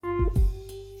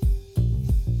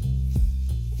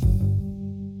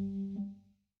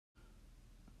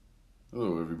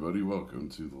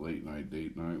to the late night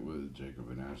date night with Jacob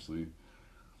and Ashley.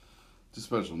 It's a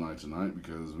special night tonight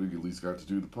because we at least got to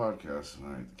do the podcast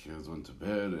tonight. The kids went to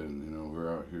bed, and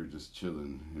we're out here just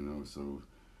chilling. So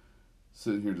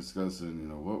sitting here discussing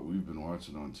what we've been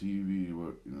watching on TV,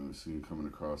 what we've seen coming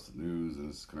across the news, and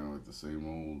it's kind of like the same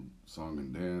old song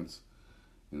and dance.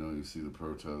 You see the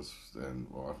protests, and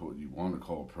what you want to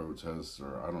call protests,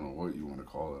 or I don't know what you want to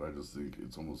call it. I just think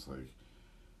it's almost like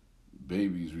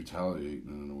babies retaliating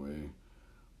in a way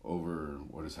over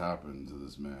what has happened to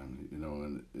this man,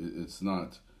 and it's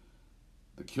not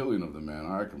the killing of the man.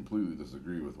 I completely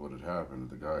disagree with what had happened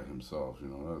to the guy himself.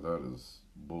 That is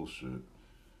bullshit.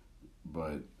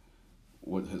 But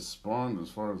what has spawned as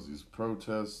far as these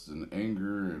protests and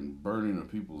anger and burning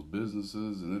of people's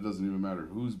businesses, and it doesn't even matter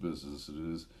whose business it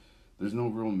is, there's no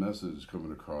real message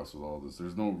coming across with all this.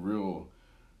 There's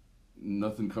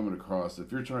nothing coming across.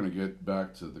 If you're trying to get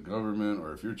back to the government,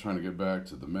 or if you're trying to get back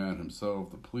to the man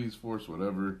himself, the police force,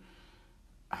 whatever,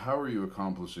 how are you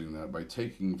accomplishing that? By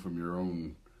taking from your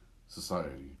own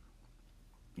society,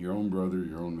 your own brother,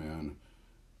 your own man,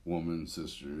 woman,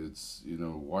 sister. It's,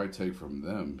 why take from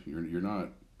them? You're not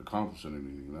accomplishing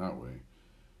anything that way.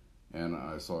 And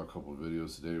I saw a couple of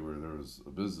videos today where there was a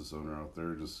business owner out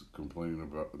there just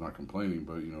not complaining,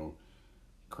 but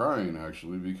crying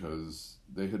actually, because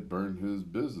they had burned his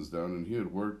business down and he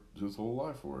had worked his whole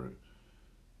life for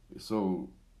it. So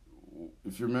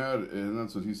if you're mad, and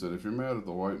that's what he said, if you're mad at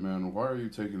the white man, why are you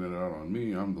taking it out on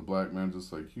me? I'm the black man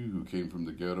just like you, who came from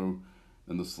the ghetto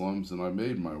and the slums, and I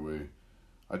made my way.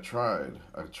 I tried,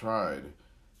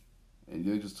 and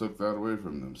they just took that away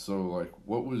from them. So,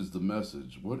 what was the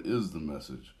message? What is the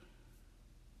message?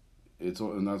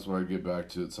 And that's why I get back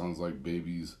to, it sounds like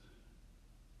babies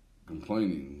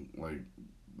complaining, like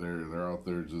they're out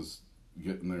there just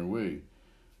getting their way.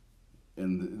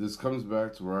 And this comes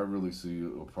back to where I really see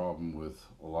a problem with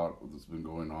a lot that's been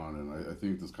going on, and I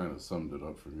think this kind of summed it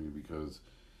up for me, because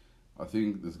I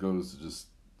think this goes to just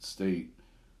state,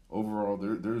 overall,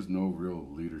 there's no real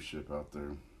leadership out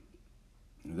there.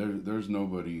 There's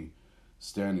nobody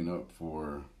standing up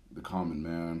for the common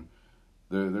man.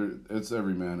 It's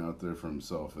every man out there for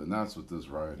himself, and that's what this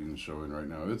rioting is showing right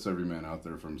now. It's every man out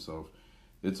there for himself.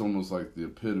 It's almost like the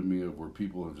epitome of where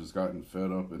people have just gotten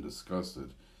fed up and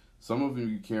disgusted. Some of them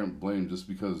you can't blame just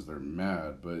because they're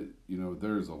mad, but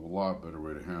there's a lot better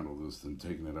way to handle this than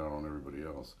taking it out on everybody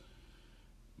else.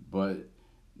 But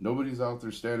nobody's out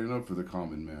there standing up for the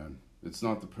common man. It's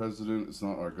not the president, it's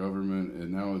not our government,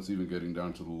 and now it's even getting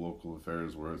down to the local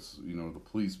affairs where it's, the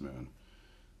policeman.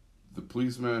 The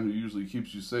policeman who usually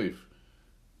keeps you safe.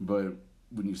 But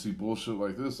when you see bullshit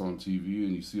like this on TV,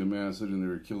 and you see a man sitting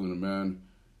there killing a man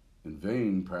in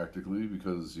vain, practically,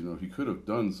 because, he could have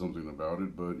done something about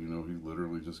it, but, he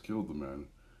literally just killed the man.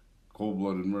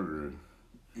 Cold-blooded murder.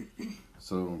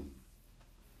 So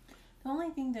the only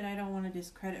thing that I don't want to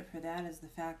discredit for that is the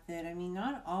fact that,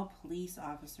 not all police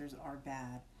officers are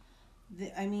bad.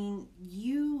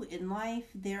 You, in life,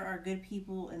 there are good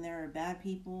people and there are bad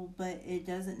people, but it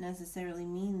doesn't necessarily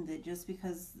mean that just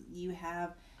because you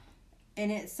have,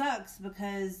 and it sucks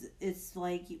because it's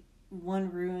like one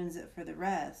ruins it for the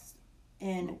rest.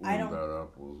 And I don't, bad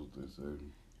apple is what they say.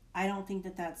 I don't think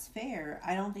that that's fair.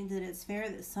 I don't think that it's fair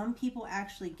that some people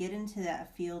actually get into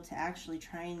that field to actually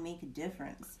try and make a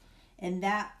difference. And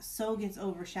that so gets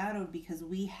overshadowed because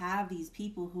we have these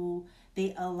people who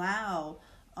they allow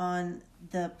on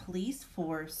the police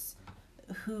force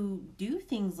who do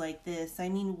things like this.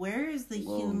 Where's the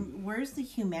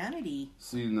humanity?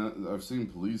 See, I've seen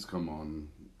police come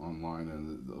online,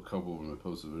 and a couple of them have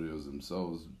posted videos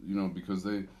themselves, because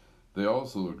they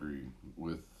also agree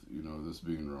with, this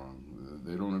being wrong.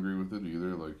 They don't agree with it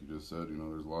either, like you just said.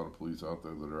 There's a lot of police out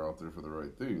there that are out there for the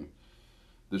right thing.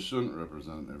 This shouldn't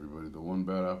represent everybody. The one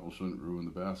bad apple shouldn't ruin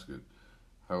the basket.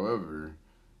 However,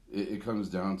 it comes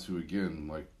down to,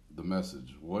 again, the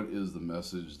message. What is the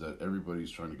message that everybody's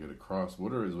trying to get across?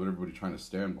 What is everybody trying to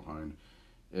stand behind?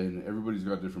 And everybody's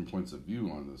got different points of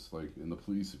view on this. And the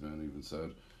police event even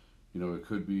said, it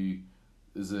could be,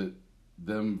 is it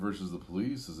them versus the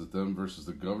police? Is it them versus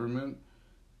the government?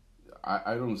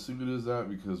 I don't see it as that,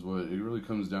 because what it really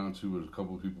comes down to, what a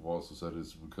couple of people also said,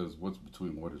 is because what's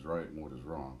between what is right and what is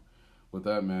wrong. What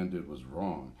that man did was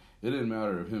wrong. It didn't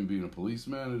matter of him being a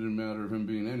policeman. It didn't matter of him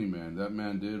being any man. That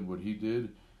man did what he did.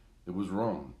 It was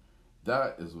wrong.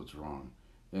 That is what's wrong.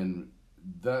 And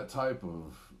that type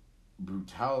of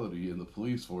brutality in the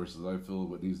police force is, I feel,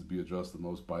 what needs to be addressed the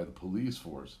most by the police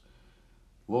force.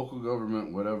 Local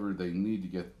government, whatever, they need to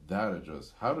get that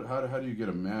addressed. How do you get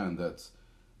a man that's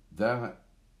that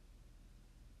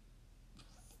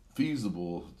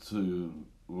feasible to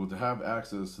well, to have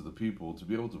access to the people, to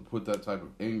be able to put that type of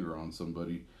anger on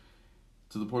somebody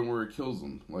to the point where it kills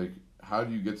them. Like, how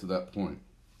do you get to that point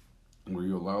where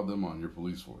you allow them on your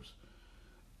police force?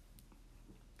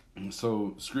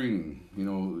 So, screening,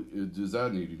 does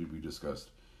that need to be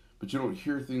discussed? But you don't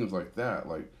hear things like that,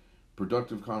 like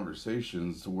productive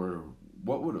conversations to where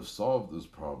what would have solved this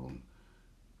problem?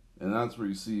 And that's where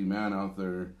you see man out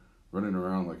there running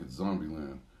around like it's zombie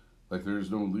land. Like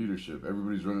there's no leadership.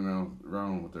 Everybody's running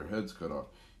around with their heads cut off.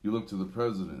 You look to the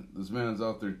president. This man's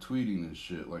out there tweeting and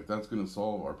shit. Like that's going to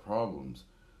solve our problems.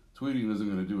 Tweeting isn't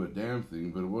going to do a damn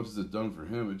thing, but what has it done for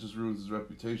him? It just ruins his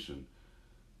reputation.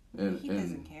 And he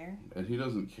doesn't care. And he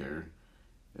doesn't care.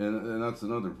 And that's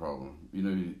another problem.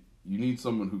 You need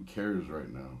someone who cares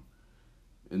right now.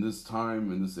 In this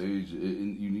time, in this age,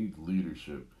 you need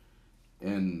leadership.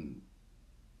 And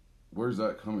where's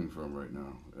that coming from right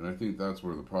now? And I think that's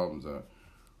where the problem's at.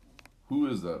 Who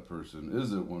is that person?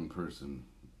 Is it one person?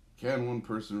 Can one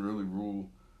person really rule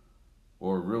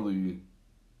or really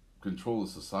control a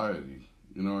society?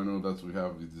 I know we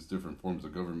have these different forms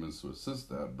of governments to assist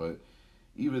that, but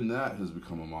even that has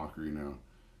become a mockery now.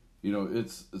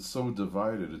 It's so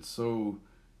divided. It's so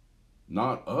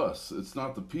not us. It's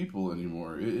not the people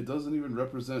anymore. It doesn't even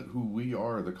represent who we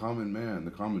are, the common man,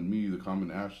 the common me, the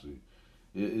common Ashley.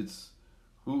 It's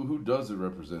who does it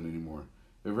represent anymore?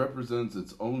 It represents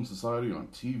its own society on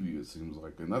TV, it seems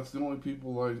like. And that's the only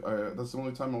people that's the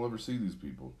only time I'll ever see these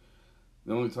people.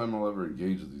 The only time I'll ever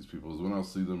engage with these people is when I'll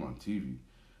see them on TV.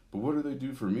 But what do they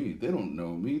do for me? They don't know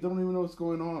me. They don't even know what's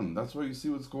going on. That's why you see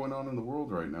what's going on in the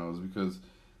world right now, is because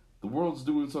the world's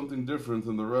doing something different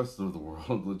than the rest of the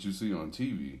world that you see on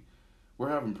TV. We're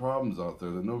having problems out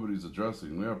there that nobody's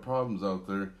addressing. We have problems out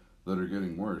there that are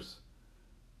getting worse.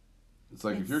 It's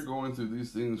like if you're going through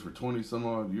these things for 20 some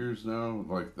odd years now,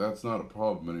 like that's not a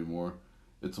problem anymore.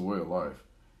 It's a way of life.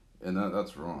 And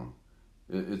that's wrong.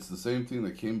 It's the same thing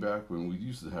that came back when we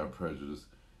used to have prejudice.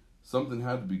 Something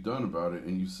had to be done about it,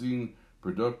 and you've seen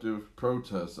productive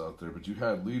protests out there, but you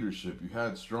had leadership. You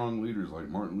had strong leaders like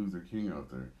Martin Luther King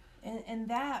out there. And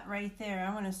that right there,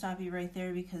 I want to stop you right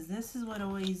there, because this is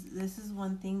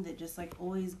one thing that just like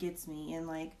always gets me. And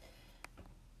like,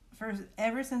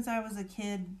 ever since I was a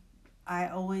kid, I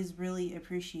always really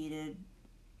appreciated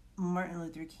Martin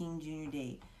Luther King Jr.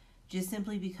 Day, just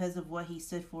simply because of what he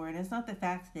stood for. And it's not the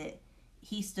fact that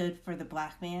he stood for the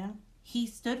black man. He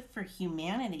stood for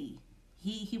humanity.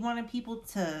 He wanted people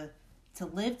to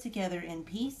live together in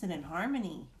peace and in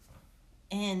harmony.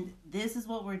 And this is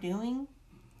what we're doing.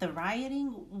 The rioting,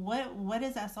 what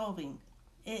is that solving?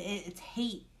 It's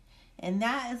hate. And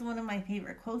that is one of my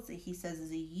favorite quotes that he says,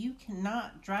 is that you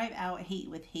cannot drive out hate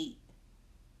with hate.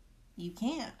 You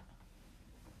can't.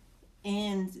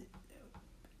 And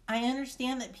I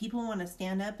understand that people want to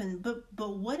stand up,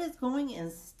 but what is going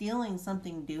and stealing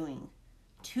something doing?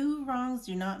 Two wrongs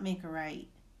do not make a right.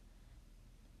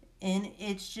 And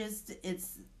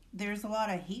there's a lot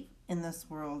of hate in this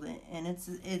world, and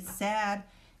it's sad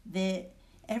that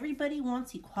everybody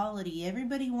wants equality.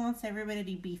 Everybody wants everybody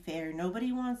to be fair.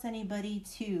 Nobody wants anybody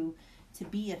to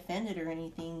be offended or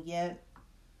anything, yet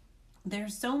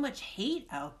there's so much hate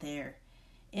out there.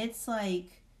 It's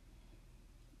like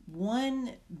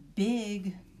one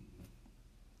big...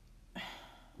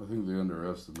 I think they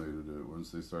underestimated it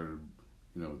once they started,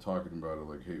 talking about it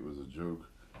like hate was a joke.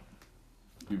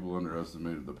 People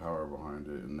underestimated the power behind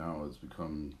it, and now it's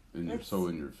become so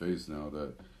in your face now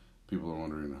that people are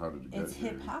wondering how did it get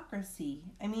here. It's hypocrisy.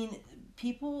 I mean,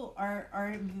 people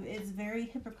are it's very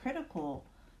hypocritical,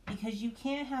 because you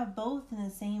can't have both in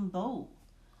the same boat.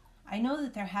 I know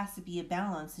that there has to be a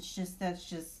balance. That's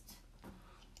just...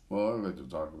 Well, I'd like to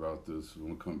talk about this.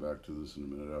 We'll come back to this in a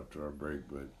minute after our break,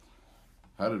 but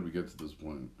how did we get to this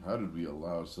point? How did we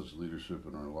allow such leadership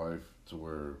in our life to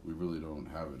where we really don't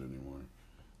have it anymore?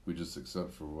 We just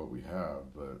accept for what we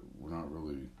have, but we're not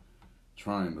really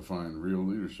trying to find real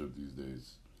leadership these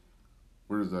days.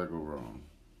 Where does that go wrong?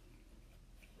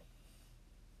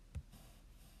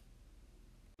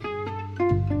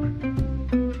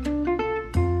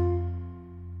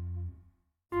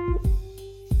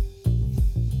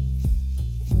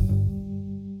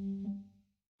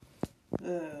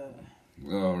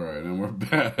 All right, and we're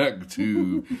back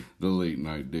to the late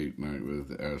night date night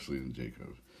with Ashley and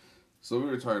Jacob. So we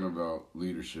were talking about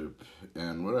leadership,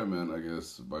 and what I meant, I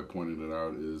guess, by pointing it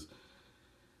out is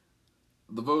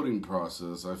the voting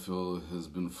process, I feel, has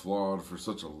been flawed for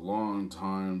such a long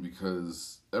time,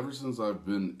 because ever since I've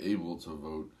been able to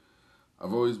vote,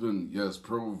 I've always been, yes,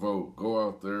 pro-vote, go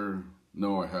out there.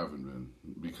 No, I haven't been,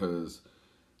 because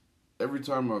every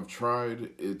time I've tried,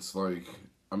 it's like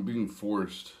I'm being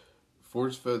forced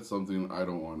force fed something I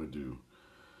don't want to do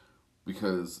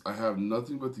because I have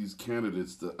nothing but these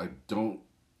candidates that I don't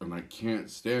and I can't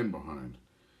stand behind.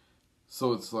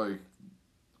 So it's like,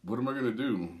 what am I gonna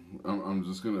do? I'm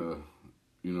just gonna,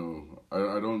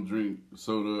 I don't drink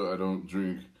soda. I don't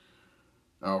drink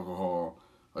alcohol.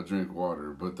 I drink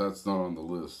water, but that's not on the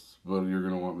list. But you're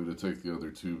gonna want me to take the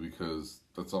other two because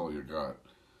that's all you got.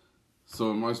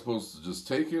 So am I supposed to just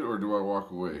take it or do I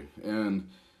walk away? And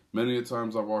many a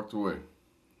times I walked away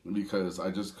because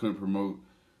I just couldn't promote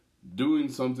doing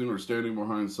something or standing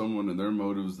behind someone and their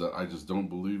motives that I just don't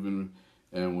believe in.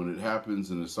 And when it happens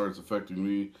and it starts affecting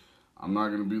me, I'm not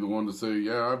going to be the one to say,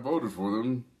 yeah, I voted for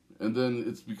them. And then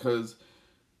it's because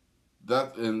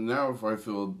that, and now if I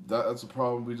feel that's a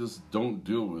problem we just don't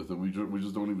deal with and we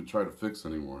just don't even try to fix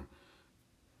anymore.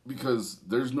 Because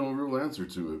there's no real answer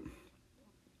to it.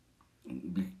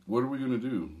 What are we going to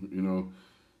do?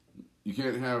 You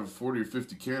can't have 40 or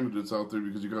 50 candidates out there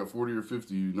because you got 40 or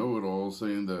 50 know-it-alls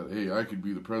saying that, hey, I could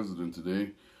be the president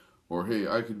today, or hey,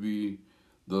 I could be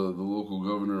the local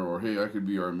governor, or hey, I could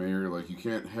be our mayor. Like, you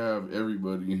can't have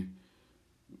everybody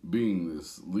being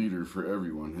this leader for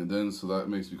everyone. And then, so that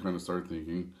makes me kind of start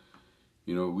thinking,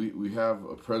 we have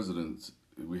a president,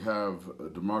 we have a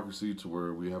democracy to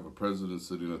where we have a president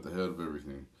sitting at the head of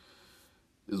everything.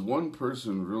 Is one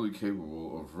person really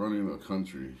capable of running a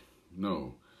country?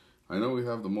 No. I know we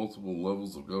have the multiple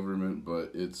levels of government,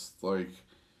 but it's like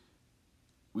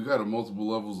we got a multiple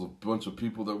levels of bunch of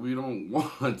people that we don't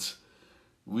want.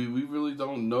 We really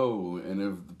don't know. And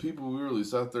if the people we really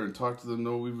sat there and talked to them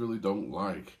know, we really don't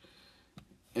like.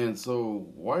 And so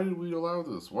why did we allow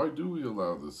this? Why do we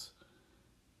allow this?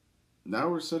 Now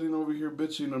we're sitting over here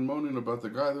bitching and moaning about the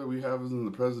guy that we have in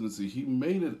the presidency. He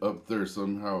made it up there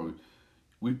somehow.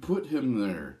 We put him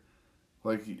there.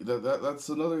 Like, that's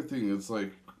another thing. It's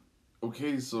like,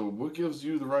 okay, so what gives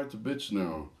you the right to bitch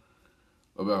now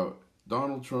about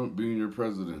Donald Trump being your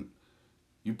president?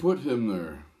 You put him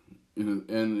there.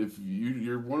 And if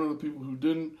you're one of the people who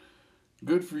didn't,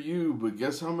 good for you, but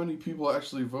guess how many people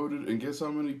actually voted and guess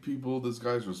how many people this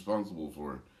guy's responsible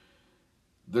for?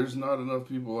 There's not enough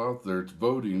people out there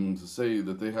voting to say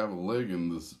that they have a leg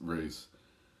in this race.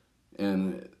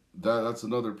 And that's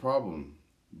another problem.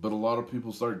 But a lot of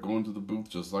people start going to the booth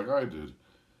just like I did.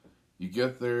 You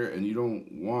get there and you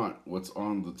don't want what's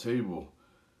on the table.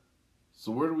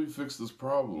 So where do we fix this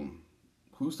problem?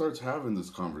 Who starts having this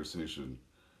conversation?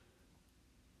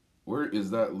 Where is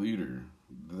that leader?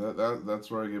 That's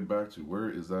where I get back to. Where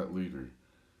is that leader?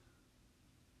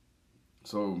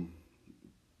 So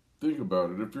think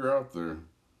about it. If you're out there,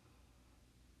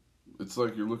 it's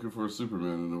like you're looking for a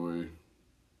Superman in a way.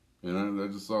 And I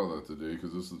just saw that today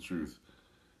because it's the truth.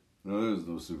 No, there is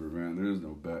no Superman. There is no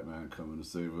Batman coming to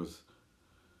save us.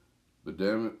 But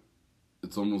damn it,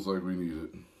 it's almost like we need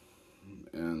it.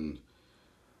 And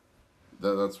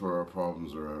that's where our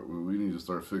problems are at. We need to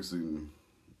start fixing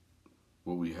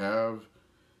what we have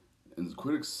and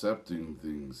quit accepting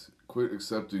things. Quit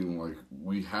accepting, like,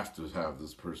 we have to have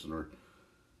this person. Or,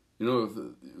 if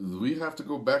we have to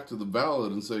go back to the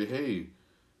ballot and say, hey,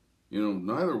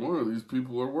 neither one of these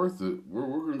people are worth it. We're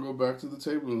going to go back to the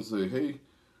table and say, hey,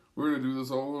 we're going to do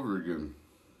this all over again.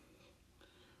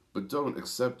 But don't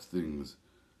accept things.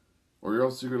 Or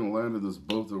else you're going to land in this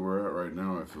boat that we're at right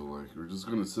now, I feel like. We're just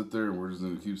going to sit there and we're just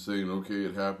going to keep saying, okay,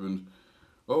 it happened.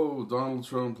 Oh, Donald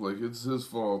Trump, like, it's his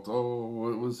fault.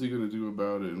 Oh, what's he going to do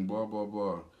about it? And blah, blah,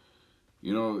 blah.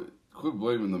 Quit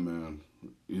blaming the man.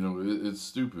 It's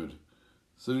stupid.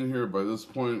 Sitting here by this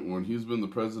point when he's been the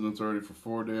president already for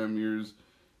 4 damn years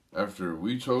after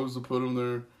we chose to put him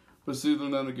there. But see,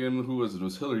 then again, who was it? It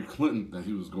was Hillary Clinton that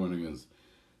he was going against.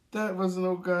 That wasn't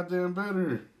no goddamn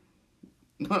better.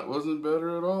 That wasn't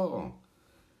better at all.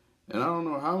 And I don't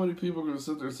know how many people are going to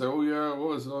sit there and say, oh yeah, it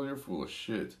was. Oh, you're full of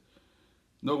shit.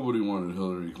 Nobody wanted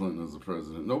Hillary Clinton as the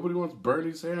president. Nobody wants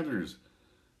Bernie Sanders.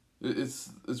 It's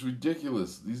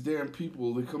ridiculous. These damn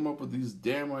people, they come up with these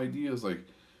damn ideas like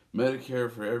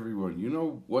Medicare for everyone. You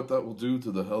know what that will do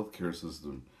to the healthcare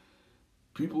system?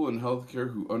 People in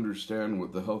healthcare who understand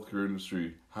what the healthcare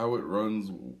industry, how it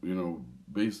runs,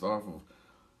 based off of,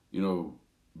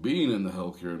 being in the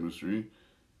healthcare industry,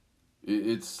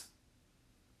 it's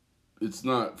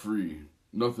not free.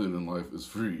 Nothing in life is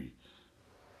free.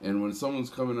 And when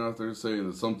someone's coming out there saying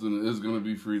that something is going to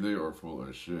be free, they are full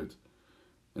of shit.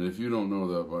 And if you don't know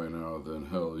that by now, then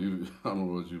hell, I don't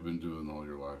know what you've been doing all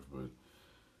your life, but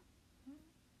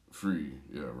free,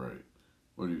 yeah, right.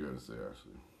 What do you got to say,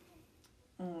 Ashley?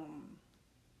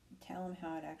 Tell them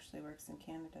how it actually works in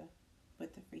Canada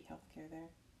with the free healthcare there.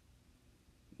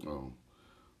 Oh,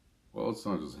 well, it's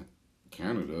not just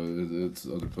Canada. It's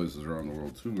other places around the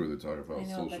world too where they talk about I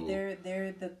know, social. but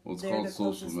they're the Well, it's they're called the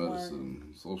social closest medicine.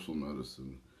 one. Social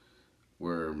medicine,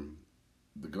 where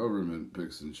the government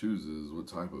picks and chooses what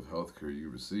type of health care you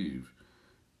receive.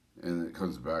 And it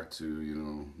comes back to,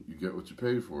 you get what you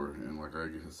pay for. And like I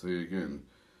say again,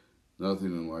 nothing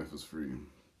in life is free.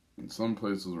 In some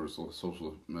places where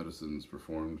social medicine is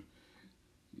performed,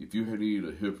 if you need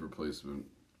a hip replacement,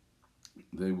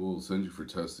 they will send you for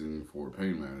testing for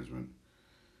pain management.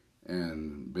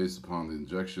 And based upon the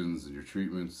injections and your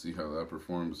treatment, see how that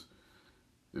performs.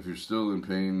 If you're still in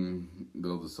pain,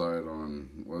 they'll decide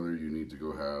on whether you need to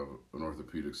go have an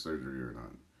orthopedic surgery or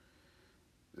not.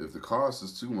 If the cost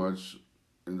is too much,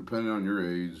 and depending on your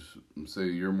age, say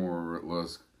you're more or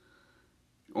less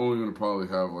only going to probably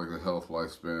have like a health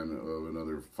lifespan of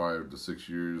another 5 to 6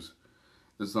 years,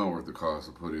 it's not worth the cost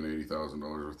of putting $80,000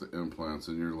 worth of implants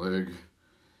in your leg.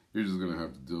 You're just going to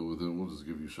have to deal with it. We'll just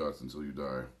give you shots until you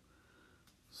die.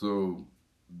 So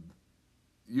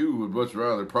you would much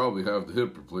rather probably have the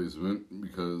hip replacement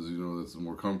because, that's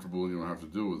more comfortable and you don't have to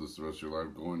deal with this the rest of your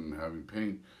life, going and having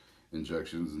pain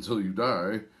injections until you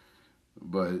die,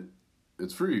 but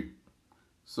it's free.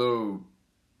 So,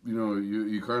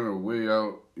 you kind of weigh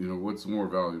out, what's more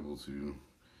valuable to you.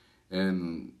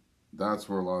 And that's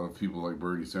where a lot of people like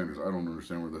Bernie Sanders, I don't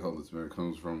understand where the hell this man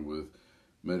comes from with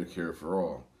Medicare for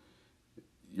all.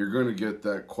 You're going to get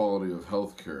that quality of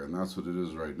health care, and that's what it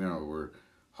is right now, where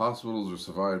hospitals are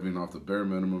surviving off the bare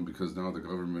minimum because now the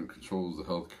government controls the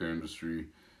healthcare industry,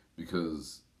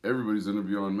 because everybody's going to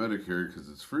be on Medicare because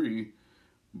it's free,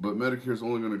 but Medicare is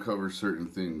only going to cover certain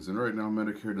things. And right now,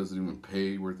 Medicare doesn't even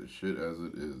pay worth a shit as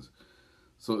it is.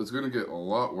 So it's going to get a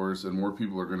lot worse, and more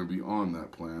people are going to be on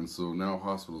that plan. So now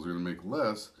hospitals are going to make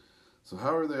less. So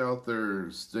how are they out there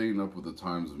staying up with the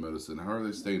times of medicine? How are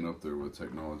they staying up there with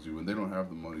technology when they don't have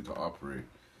the money to operate?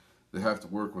 They have to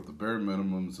work with the bare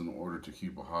minimums in order to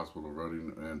keep a hospital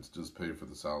running and to just pay for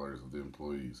the salaries of the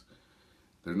employees.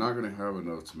 They're not going to have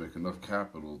enough to make enough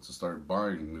capital to start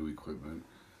buying new equipment.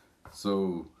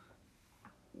 So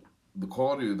the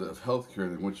quality of the healthcare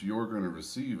and what you're going to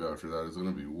receive after that is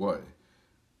going to be what?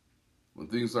 When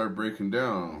things start breaking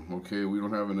down, okay, we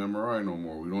don't have an MRI no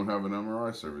more. We don't have an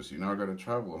MRI service. You now got to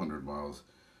travel 100 miles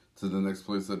to the next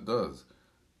place that does.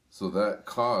 So that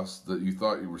cost that you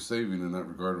thought you were saving in that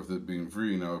regard with it being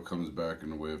free, now it comes back in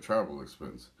the way of travel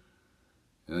expense.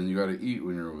 And then you got to eat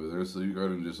when you're over there, so you got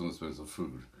to do some expensive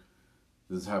food.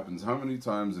 This happens how many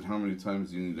times, and how many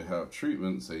times do you need to have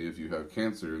treatment? Say if you have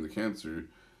cancer, and the cancer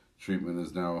treatment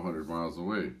is now 100 miles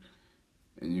away.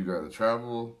 And you got to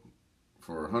travel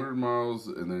for 100 miles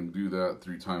and then do that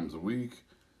 3 times a week.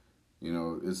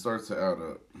 It starts to add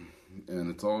up. And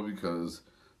it's all because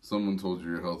someone told you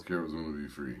your health care was going to be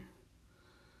free.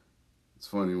 It's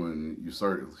funny when you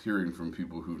start hearing from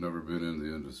people who've never been in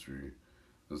the industry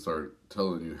and start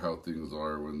telling you how things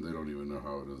are when they don't even know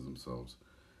how it is themselves.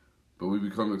 But we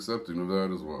become accepting of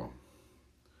that as well.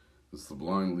 It's the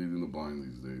blind leading the blind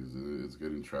these days. It's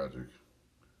getting tragic.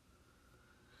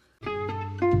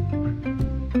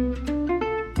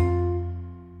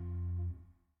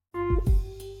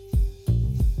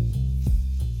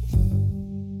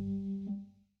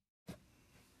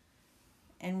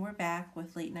 And we're back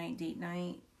with Late Night Date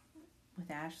Night with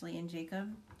Ashley and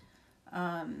Jacob.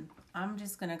 I'm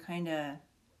just going to kind of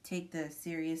take the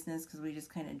seriousness because we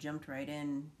just kind of jumped right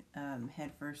in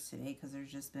head first today because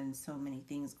there's just been so many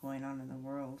things going on in the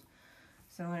world.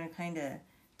 So I'm going to kind of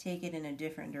take it in a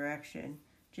different direction,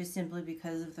 just simply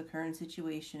because of the current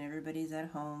situation. Everybody's at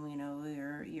home.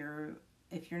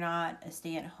 If you're not a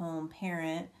stay-at-home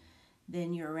parent,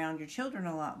 then you're around your children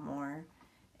a lot more.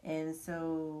 And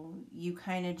so you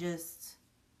kind of just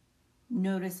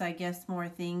notice, I guess, more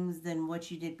things than what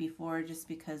you did before, just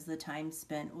because the time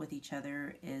spent with each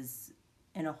other is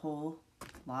in a whole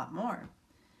lot more.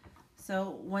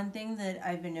 So one thing that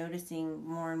I've been noticing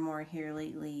more and more here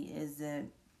lately is that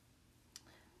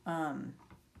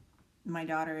my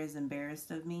daughter is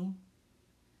embarrassed of me.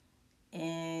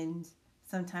 And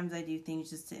sometimes I do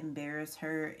things just to embarrass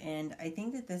her. And I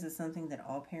think that this is something that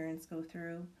all parents go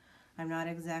through. I'm not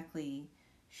exactly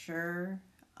sure,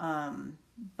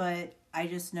 but I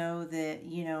just know that,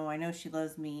 I know she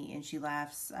loves me and she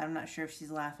laughs. I'm not sure if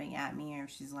she's laughing at me or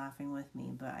if she's laughing with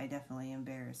me, but I definitely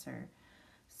embarrass her.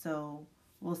 So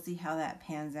we'll see how that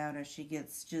pans out as she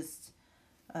gets just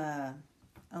a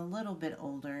little bit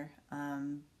older,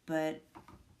 but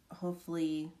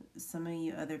hopefully some of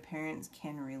you other parents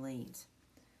can relate.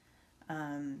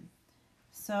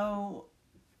 So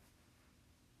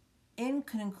in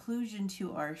conclusion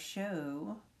to our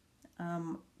show,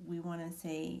 we want to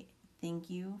say thank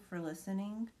you for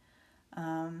listening.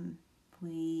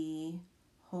 We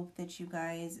hope that you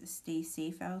guys stay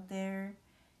safe out there.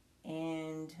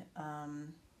 And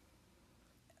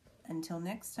until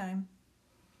next time.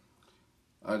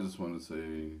 I just want to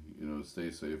say,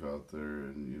 stay safe out there,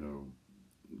 and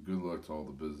good luck to all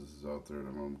the businesses out there,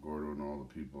 and Mom Gordo and all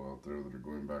the people out there that are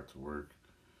going back to work.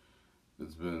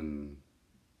 It's been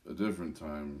a different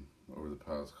time over the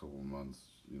past couple of months.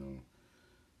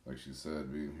 Like she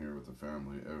said, being here with the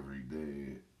family every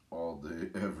day, all day,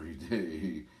 every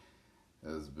day,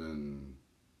 has been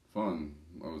fun.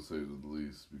 I would say to the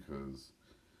least, because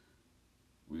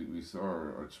we saw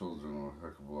our children a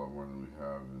heck of a lot more than we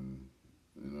have, and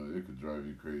it could drive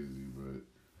you crazy, but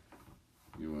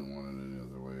you wouldn't want it any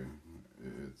other way.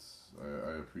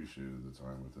 I appreciated the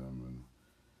time with them,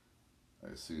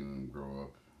 and I seen them grow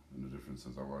up in a different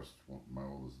sense. I watched my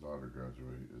oldest daughter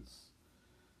graduate.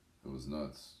 It was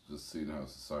nuts just seeing how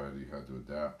society had to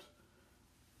adapt,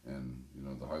 and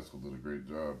the high school did a great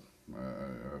job.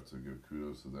 I have to give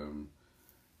kudos to them.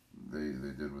 They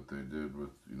did what they did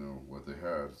with what they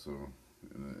had. So,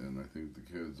 and I think the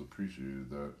kids appreciated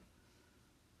that.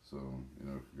 So,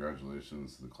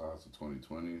 congratulations to the class of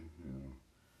 2020. And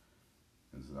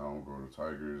to the Alamogordo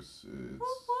Tigers. It's,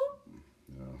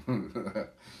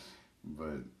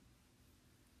 but,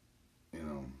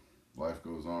 life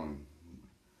goes on.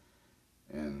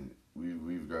 And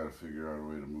we've got to figure out a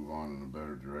way to move on in a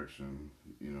better direction.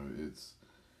 It's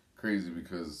crazy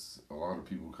because a lot of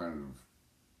people kind of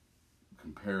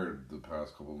compared the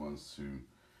past couple months to,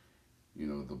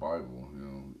 the Bible.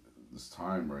 This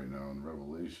time right now in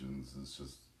Revelations is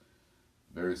just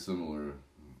very similar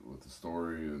with the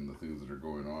story and the things that are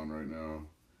going on right now.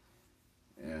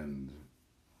 And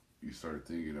you start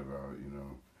thinking about,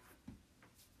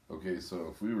 okay, so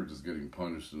if we were just getting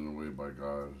punished in a way by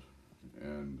God,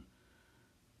 and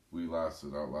we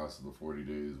outlasted the 40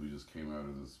 days, we just came out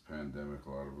of this pandemic, a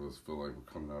lot of us feel like we're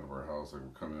coming out of our house, like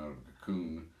we're coming out of a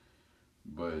cocoon,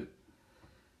 but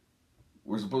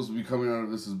we're supposed to be coming out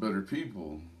of this as better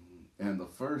people. And the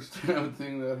first damn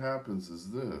thing that happens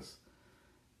is this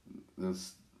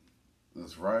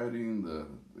rioting, the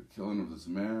killing of this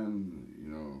man.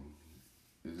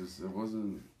 It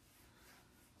wasn't.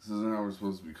 This isn't how we're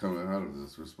supposed to be coming out of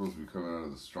this. We're supposed to be coming out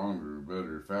of this stronger,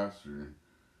 better, faster.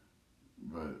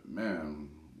 But man,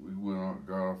 we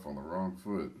got off on the wrong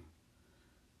foot.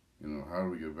 How do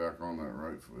we get back on that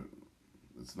right foot?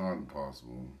 It's not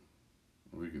impossible.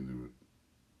 We can do it.